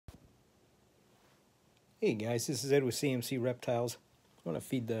Hey guys, this is Ed with CMC Reptiles. I want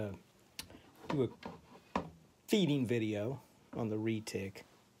to do a feeding video on the Retic,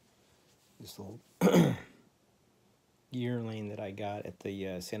 this little yearling that I got at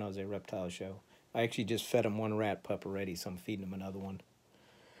the San Jose Reptile Show. I actually just fed him one rat pup already, so I'm feeding him another one.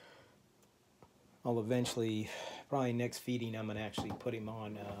 I'll eventually, probably next feeding, I'm going to actually put him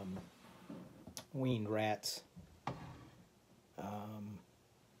on weaned rats.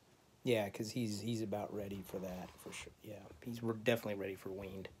 Yeah, because he's about ready for that, for sure. Yeah, he's definitely ready for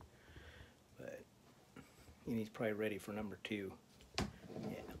weaned. But he's probably ready for number 2.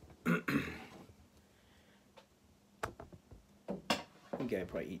 Yeah. I think I'd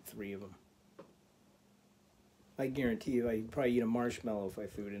probably eat 3 of them. I guarantee you I'd probably eat a marshmallow if I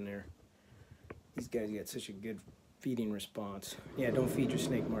threw it in there. These guys got such a good feeding response. Yeah, don't feed your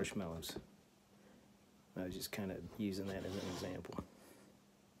snake marshmallows. I was just kind of using that as an example.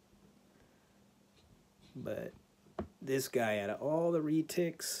 But this guy, out of all the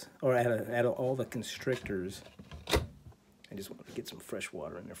retics, or out of all the constrictors, I just want to get some fresh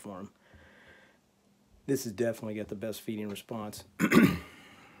water in there for him. This has definitely got the best feeding response.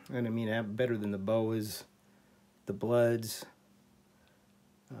 And I mean, better than the boas, the bloods,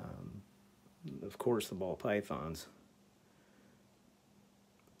 of course the ball pythons.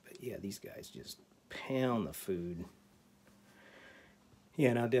 But yeah, these guys just pound the food.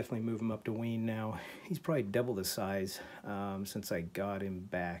 Yeah, and I'll definitely move him up to wean now. He's probably double the size since I got him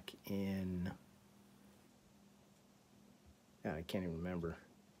back in, I can't even remember,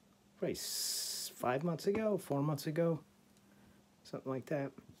 probably 5 months ago, 4 months ago, something like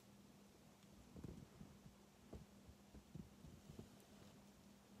that.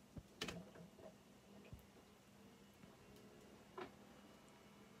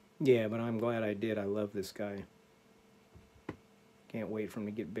 Yeah, but I'm glad I did. I love this guy. Can't wait for him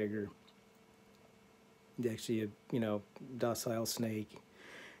to get bigger. He's actually a, docile snake.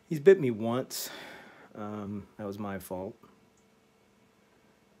 He's bit me once. That was my fault.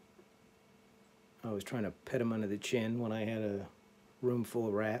 I was trying to pet him under the chin when I had a room full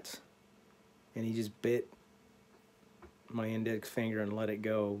of rats, and he just bit my index finger and let it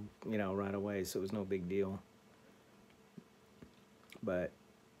go, right away, so it was no big deal. But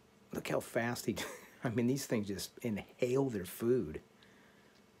look how fast he... I mean, these things just inhale their food.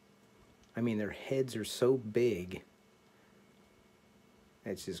 I mean, their heads are so big.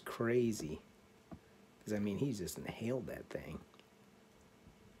 It's just crazy. Because, I mean, he just inhaled that thing.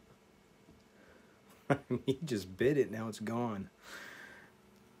 I mean, he just bit it, now it's gone.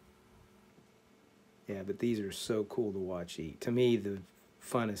 Yeah, but these are so cool to watch eat. To me, the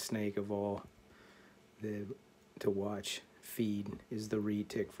funnest snake of all to watch feed is the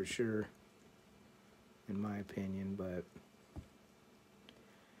Retic for sure, in my opinion. But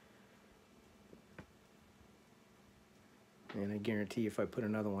and I guarantee if I put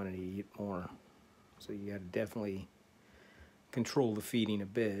another one in, he'd eat more. So you got to definitely control the feeding a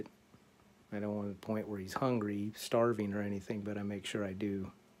bit. I don't want the point where he's hungry, starving or anything, but I make sure I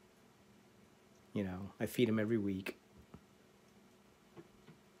do. I feed him every week.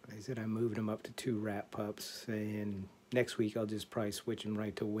 I said I moved him up to 2 rat pups, and next week I'll just probably switch him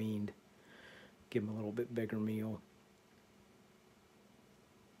right to weaned. Give him a little bit bigger meal.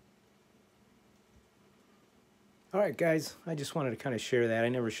 Alright guys, I just wanted to kind of share that. I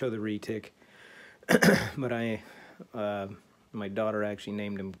never show the Retic, but my daughter actually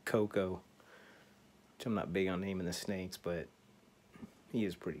named him Coco, which I'm not big on naming the snakes, but he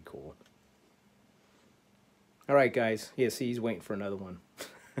is pretty cool. Alright guys, yeah, see, he's waiting for another one.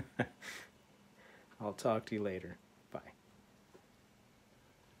 I'll talk to you later.